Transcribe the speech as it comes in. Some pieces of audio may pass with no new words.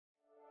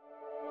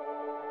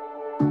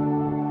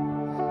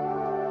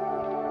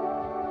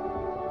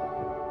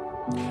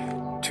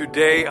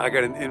Today, I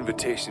got an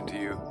invitation to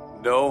you.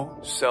 No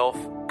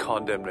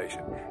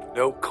self-condemnation.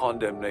 No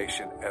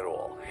condemnation at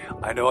all.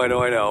 I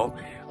know.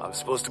 I'm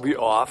supposed to be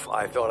off.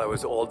 I thought I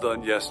was all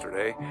done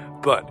yesterday.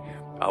 But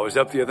I was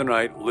up the other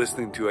night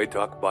listening to a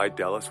talk by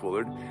Dallas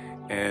Willard,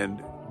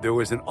 and there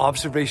was an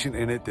observation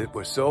in it that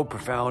was so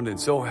profound and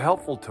so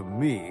helpful to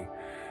me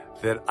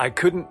that I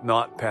couldn't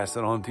not pass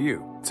it on to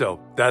you. So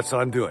that's what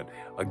I'm doing.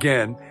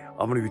 Again,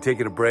 I'm going to be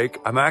taking a break.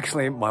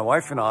 My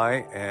wife and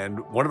I and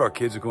one of our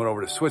kids are going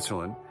over to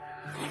Switzerland.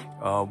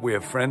 We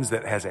have friends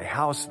that has a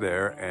house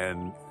there,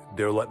 and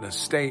they're letting us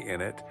stay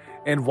in it.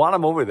 And while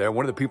I'm over there,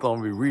 one of the people I'm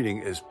going to be reading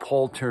is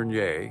Paul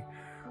Tournier,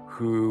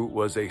 who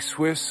was a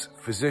Swiss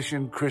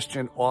physician,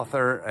 Christian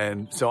author.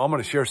 And so I'm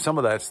going to share some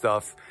of that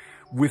stuff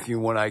with you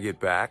when I get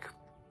back.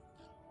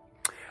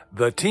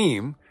 The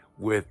team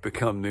with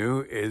Become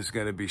New is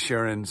going to be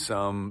sharing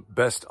some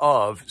best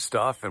of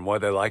stuff and why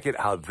they like it,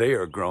 how they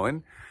are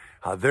growing,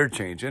 how they're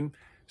changing.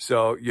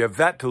 So you have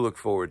that to look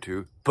forward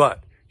to.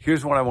 But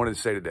here's what I wanted to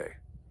say today.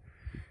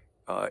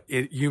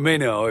 You may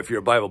know, if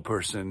you're a Bible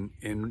person,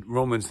 in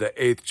Romans, the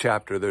 8th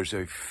chapter, there's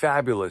a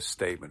fabulous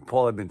statement.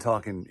 Paul had been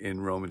talking in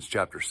Romans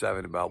chapter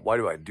 7 about why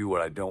do I do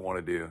what I don't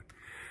want to do?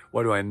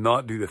 Why do I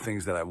not do the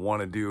things that I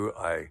want to do?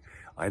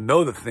 I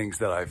know the things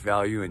that I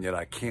value, and yet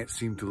I can't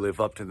seem to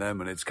live up to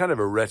them, and it's kind of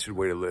a wretched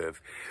way to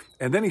live.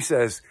 And then he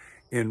says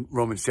in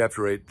Romans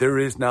chapter 8, there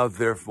is now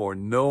therefore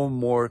no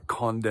more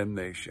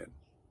condemnation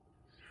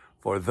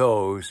for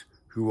those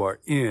who are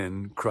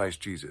in Christ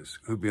Jesus,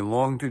 who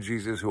belong to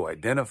Jesus, who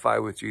identify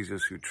with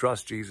Jesus, who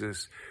trust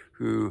Jesus,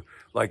 who,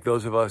 like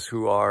those of us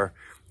who are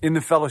in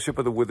the fellowship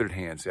of the withered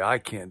hand, say, I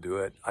can't do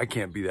it. I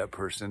can't be that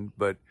person,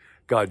 but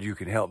God, you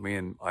can help me,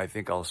 and I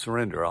think I'll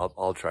surrender.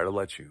 I'll try to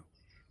let you.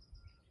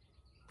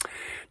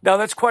 Now,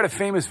 that's quite a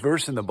famous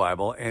verse in the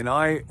Bible, and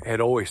I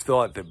had always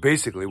thought that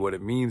basically what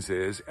it means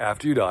is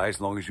after you die, as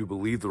long as you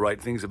believe the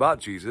right things about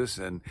Jesus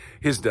and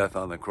his death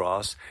on the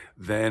cross,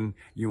 then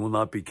you will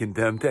not be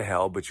condemned to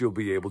hell, but you'll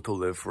be able to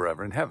live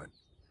forever in heaven.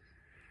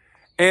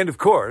 And of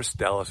course,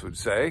 Dallas would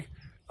say,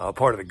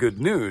 part of the good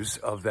news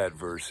of that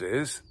verse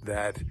is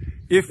that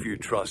if you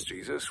trust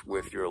Jesus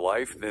with your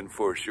life, then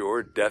for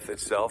sure, death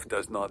itself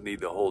does not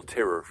need to hold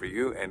terror for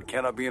you and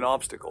cannot be an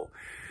obstacle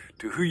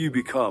to who you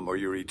become or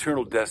your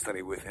eternal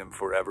destiny with him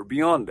forever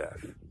beyond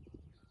death.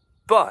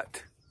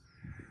 But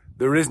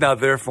there is now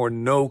therefore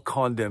no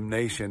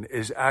condemnation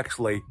is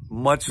actually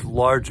much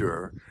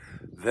larger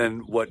than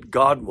what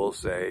God will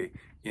say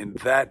in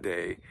that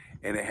day,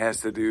 and it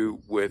has to do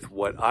with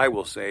what I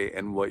will say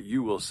and what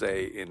you will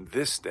say in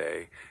this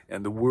day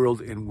and the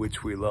world in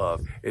which we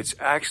love. It's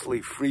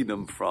actually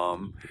freedom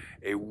from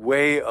a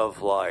way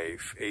of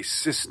life, a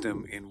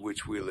system in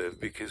which we live,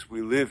 because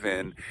we live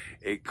in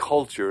a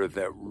culture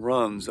that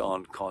runs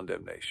on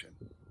condemnation.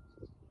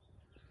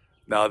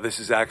 Now, this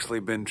has actually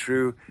been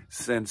true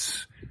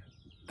since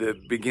the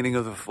beginning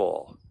of the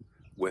fall,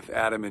 with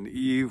Adam and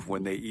Eve,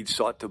 when they each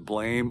sought to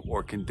blame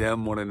or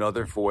condemn one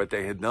another for what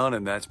they had done,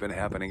 and that's been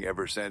happening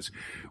ever since.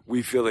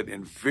 We feel it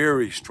in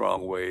very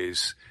strong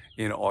ways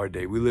in our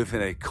day. We live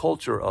in a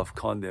culture of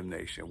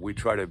condemnation. We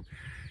try to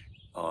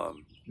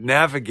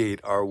navigate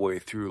our way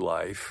through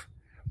life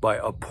by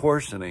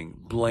apportioning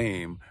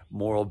blame,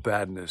 moral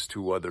badness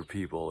to other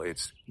people.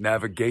 It's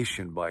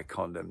navigation by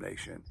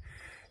condemnation.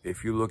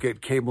 If you look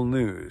at cable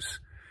news,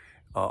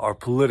 our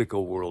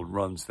political world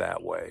runs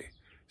that way.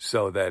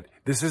 So that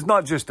this is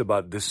not just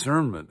about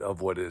discernment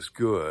of what is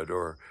good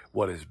or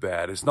what is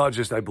bad. It's not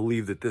just, I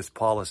believe that this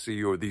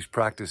policy or these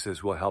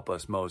practices will help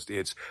us most.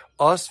 It's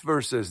us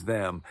versus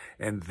them,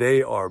 and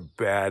they are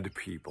bad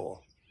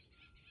people.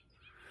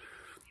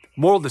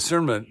 Moral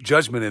discernment,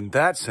 judgment in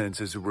that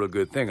sense is a real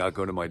good thing. I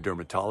go to my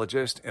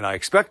dermatologist, and I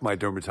expect my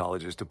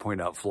dermatologist to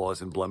point out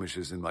flaws and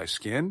blemishes in my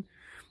skin.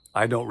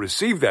 I don't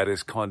receive that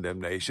as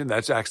condemnation.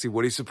 That's actually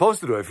what he's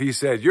supposed to do. If he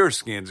said, your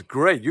skin's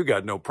great, you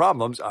got no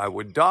problems, I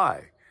would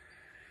die.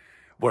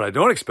 What I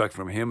don't expect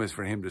from him is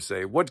for him to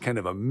say, what kind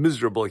of a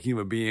miserable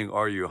human being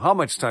are you? How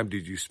much time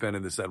did you spend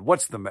in the sun?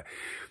 What's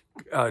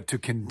to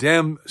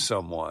condemn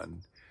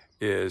someone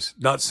is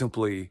not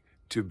simply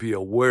to be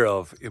aware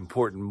of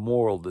important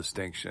moral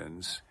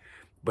distinctions,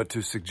 but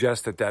to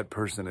suggest that that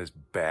person is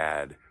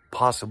bad,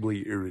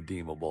 possibly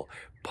irredeemable,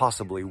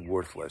 possibly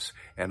worthless,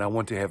 and I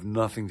want to have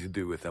nothing to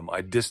do with them. I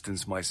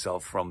distance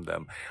myself from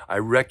them. I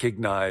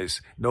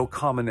recognize no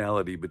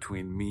commonality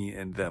between me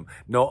and them,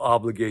 no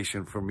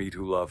obligation for me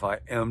to love. I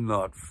am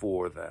not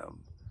for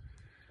them.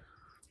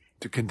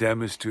 To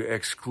condemn is to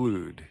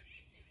exclude,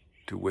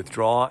 to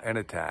withdraw and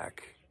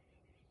attack.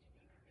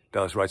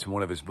 Dallas writes in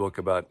one of his books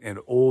about an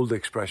old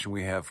expression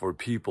we have for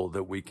people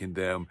that we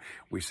condemn.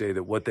 We say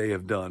that what they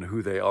have done,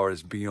 who they are,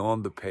 is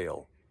beyond the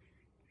pale.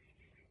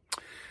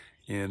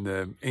 In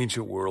the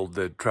ancient world,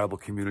 the tribal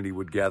community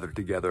would gather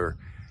together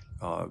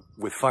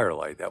with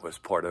firelight. That was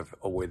part of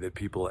a way that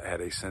people had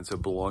a sense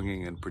of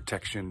belonging and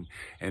protection.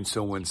 And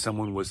so when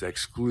someone was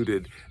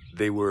excluded,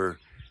 they were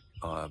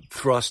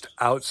thrust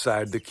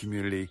outside the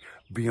community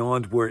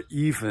beyond where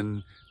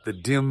even the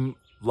dim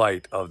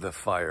light of the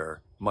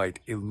fire might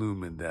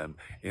illumine them.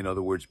 In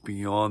other words,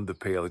 beyond the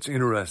pale. It's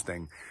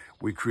interesting.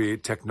 We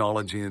create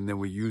technology and then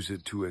we use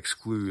it to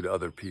exclude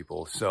other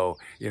people. So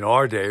in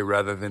our day,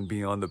 rather than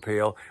beyond the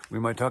pale, we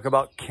might talk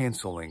about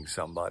canceling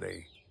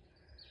somebody.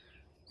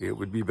 It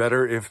would be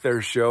better if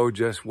their show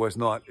just was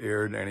not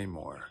aired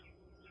anymore.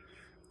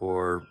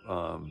 Or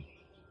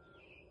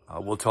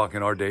we'll talk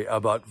in our day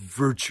about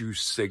virtue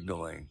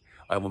signaling.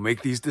 I will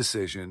make these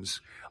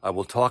decisions. I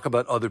will talk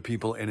about other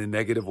people in a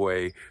negative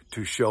way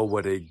to show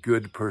what a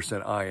good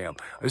person I am.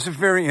 This is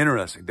very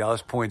interesting.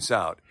 Dallas points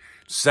out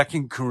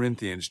 2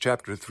 Corinthians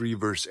chapter 3,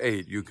 verse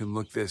 8. You can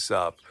look this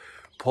up.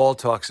 Paul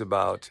talks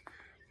about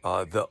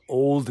the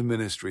old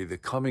ministry, the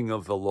coming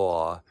of the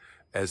law,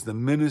 as the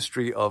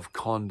ministry of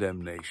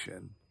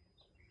condemnation.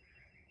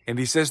 And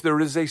he says there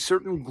is a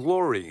certain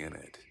glory in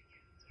it.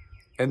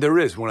 And there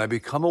is. When I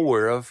become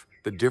aware of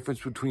the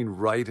difference between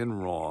right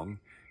and wrong,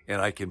 and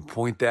I can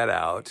point that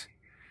out,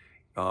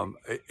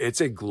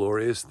 it's a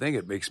glorious thing.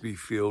 It makes me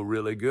feel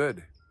really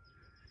good.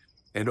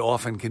 And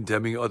often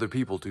condemning other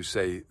people to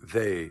say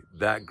they,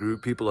 that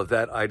group, people of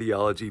that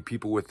ideology,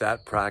 people with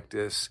that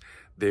practice,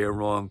 they are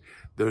wrong.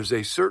 There's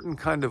a certain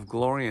kind of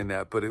glory in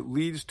that, but it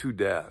leads to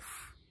death.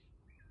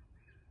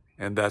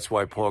 And that's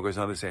why Paul goes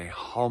on to say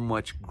how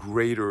much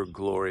greater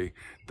glory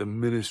the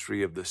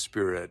ministry of the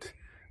Spirit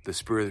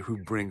who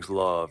brings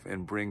love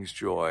and brings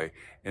joy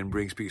and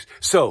brings peace.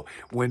 So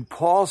when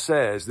Paul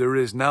says there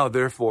is now,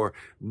 therefore,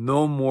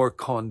 no more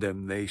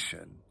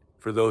condemnation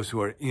for those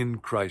who are in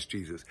Christ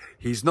Jesus,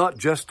 he's not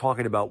just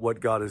talking about what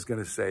God is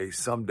going to say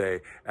someday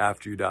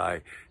after you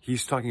die.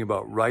 He's talking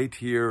about right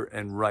here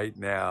and right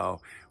now.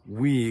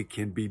 We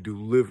can be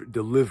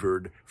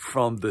delivered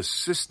from the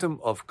system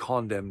of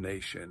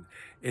condemnation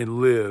and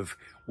live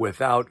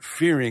without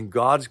fearing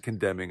God's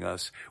condemning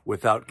us,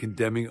 without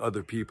condemning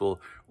other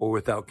people, or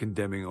without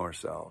condemning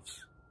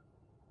ourselves.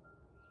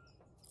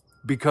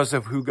 Because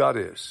of who God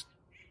is.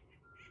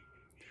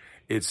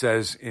 It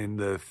says in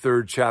the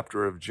 3rd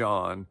chapter of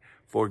John,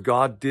 "For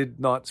God did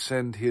not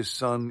send his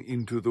Son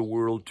into the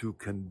world to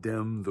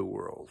condemn the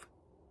world."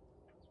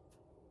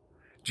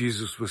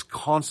 Jesus was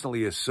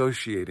constantly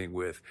associating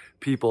with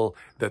people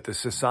that the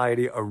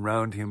society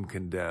around him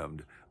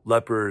condemned.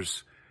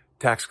 Lepers,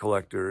 tax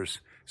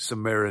collectors,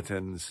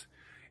 Samaritans,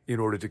 in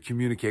order to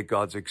communicate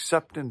God's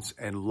acceptance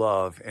and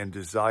love and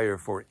desire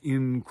for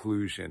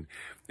inclusion.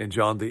 In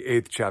John, the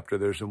 8th chapter,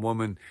 there's a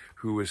woman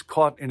who was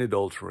caught in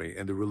adultery,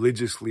 and the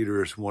religious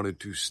leaders wanted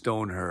to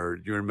stone her.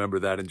 You remember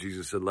that? And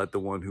Jesus said, "Let the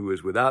one who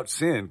is without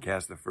sin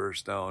cast the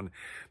first stone."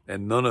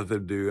 And none of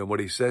them do. And what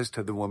he says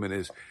to the woman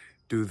is,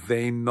 "Do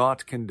they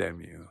not condemn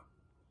you?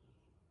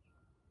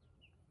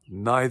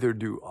 Neither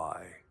do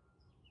I.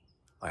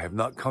 I have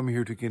not come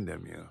here to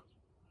condemn you."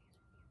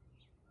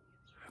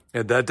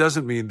 And that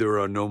doesn't mean there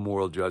are no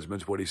moral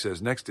judgments. What he says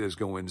next is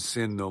go and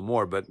sin no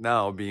more. But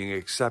now, being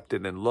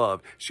accepted and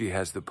loved, she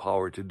has the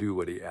power to do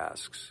what he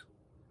asks.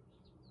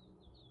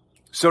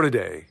 So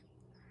today,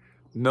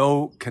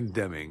 no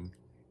condemning,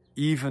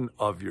 even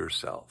of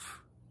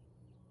yourself.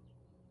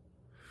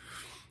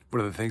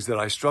 One of the things that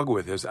I struggle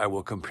with is I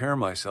will compare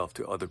myself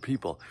to other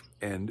people,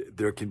 and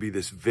there can be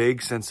this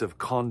vague sense of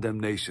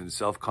condemnation,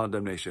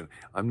 self-condemnation.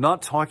 I'm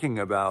not talking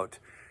about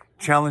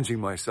challenging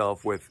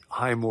myself with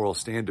high moral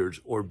standards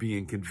or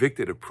being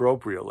convicted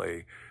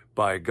appropriately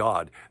by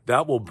God.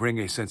 That will bring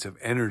a sense of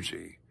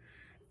energy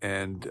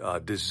and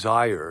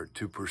desire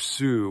to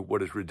pursue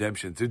what is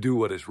redemption, to do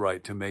what is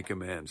right, to make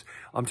amends.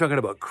 I'm talking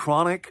about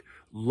chronic,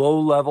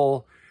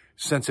 low-level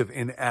sense of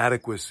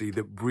inadequacy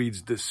that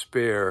breeds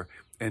despair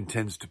and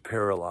tends to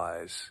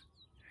paralyze.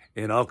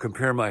 And I'll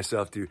compare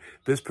myself to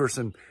this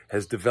person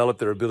has developed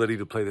their ability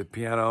to play the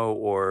piano,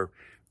 or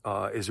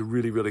is a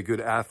really, really good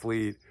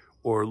athlete,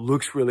 or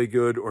looks really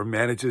good, or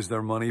manages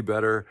their money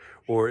better,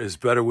 or is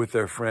better with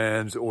their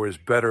friends, or is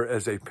better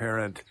as a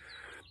parent.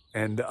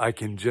 And I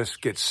can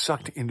just get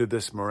sucked into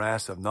this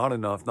morass of not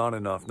enough, not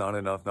enough, not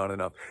enough, not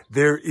enough.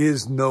 There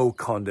is no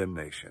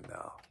condemnation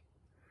now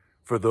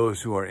for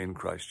those who are in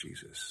Christ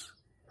Jesus.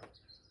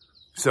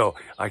 So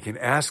I can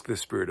ask the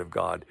Spirit of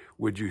God,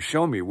 would you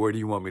show me, where do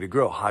you want me to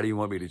grow? How do you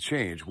want me to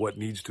change? What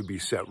needs to be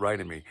set right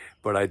in me?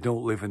 But I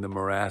don't live in the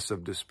morass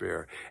of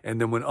despair. And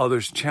then when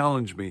others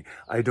challenge me,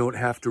 I don't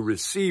have to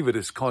receive it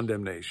as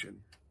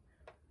condemnation.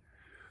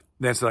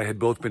 Nancy and I had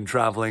both been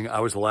traveling. I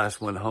was the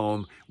last one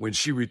home. When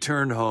she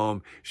returned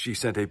home, she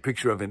sent a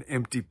picture of an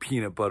empty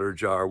peanut butter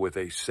jar with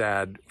a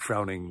sad,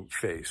 frowning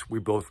face. We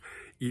both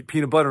eat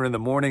peanut butter in the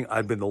morning.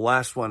 I'd been the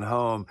last one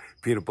home.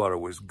 Peanut butter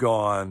was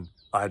gone.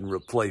 I hadn't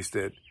replaced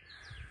it.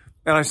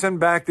 And I sent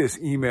back this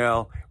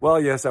email.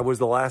 Well, yes, I was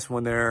the last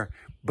one there.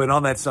 But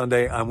on that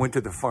Sunday, I went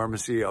to the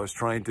pharmacy. I was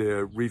trying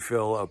to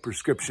refill a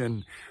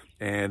prescription,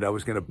 and I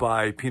was going to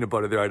buy peanut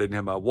butter there. I didn't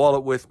have my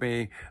wallet with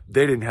me.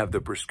 They didn't have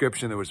the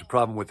prescription. There was a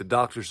problem with the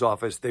doctor's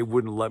office. They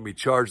wouldn't let me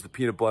charge the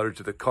peanut butter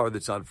to the card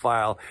that's on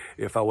file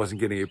if I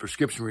wasn't getting a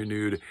prescription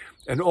renewed.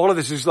 And all of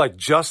this is like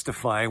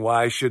justifying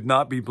why I should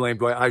not be blamed,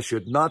 why I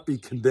should not be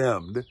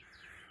condemned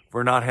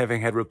for not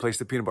having had replaced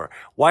the peanut butter.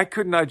 Why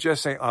couldn't I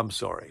just say, I'm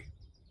sorry?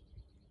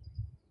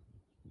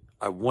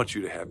 I want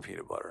you to have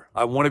peanut butter.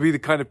 I want to be the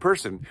kind of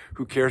person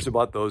who cares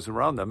about those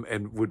around them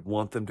and would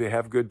want them to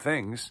have good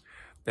things.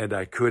 And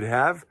I could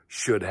have,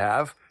 should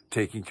have,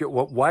 taken care.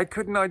 Well, why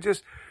couldn't I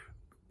just?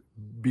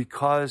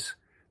 Because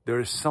there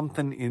is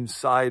something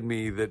inside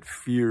me that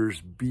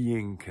fears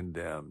being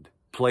condemned,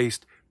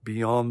 placed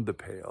beyond the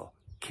pale,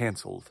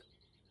 canceled.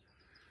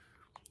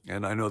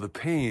 And I know the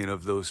pain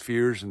of those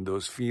fears and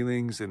those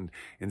feelings. And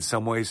in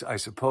some ways, I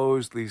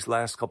suppose these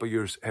last couple of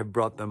years have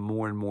brought them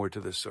more and more to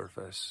the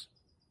surface.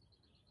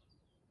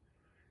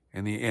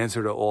 And the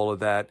answer to all of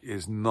that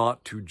is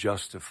not to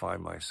justify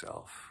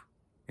myself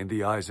in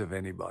the eyes of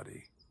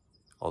anybody,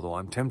 although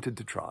I'm tempted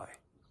to try.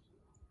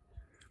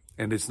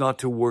 And it's not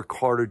to work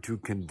harder to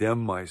condemn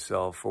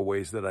myself for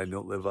ways that I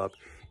don't live up,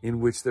 in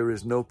which there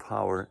is no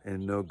power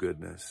and no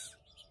goodness.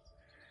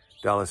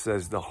 Dallas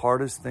says the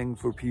hardest thing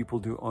for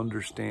people to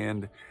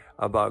understand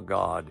about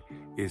God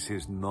is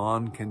his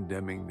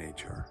non-condemning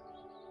nature.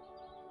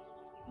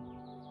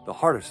 The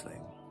hardest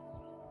thing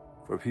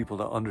for people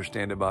to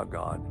understand about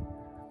God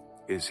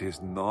is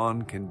his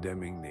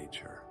non-condemning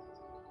nature.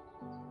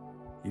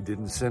 He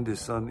didn't send his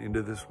son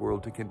into this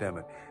world to condemn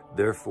it.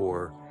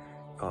 Therefore,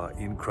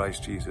 in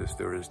Christ Jesus,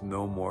 there is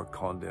no more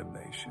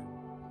condemnation.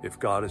 If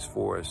God is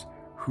for us,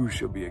 who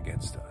shall be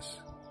against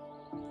us?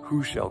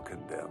 Who shall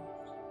condemn?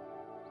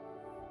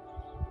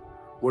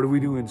 What do we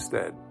do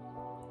instead?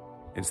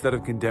 Instead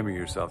of condemning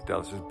yourself,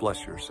 Dallas says,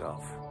 bless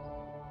yourself.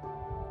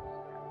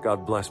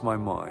 God, bless my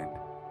mind.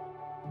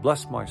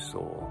 Bless my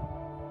soul.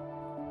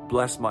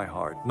 Bless my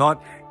heart.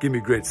 Not give me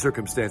great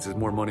circumstances,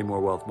 more money,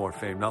 more wealth, more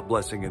fame. Not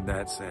blessing in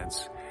that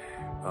sense.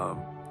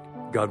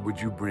 God, would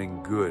you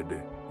bring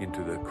good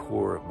into the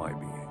core of my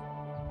being?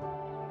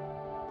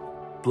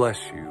 Bless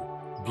you.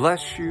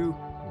 Bless you.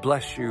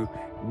 Bless you.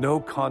 No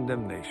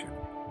condemnation.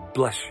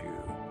 Bless you.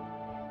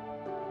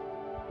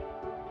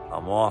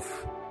 I'm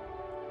off.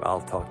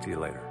 I'll talk to you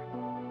later.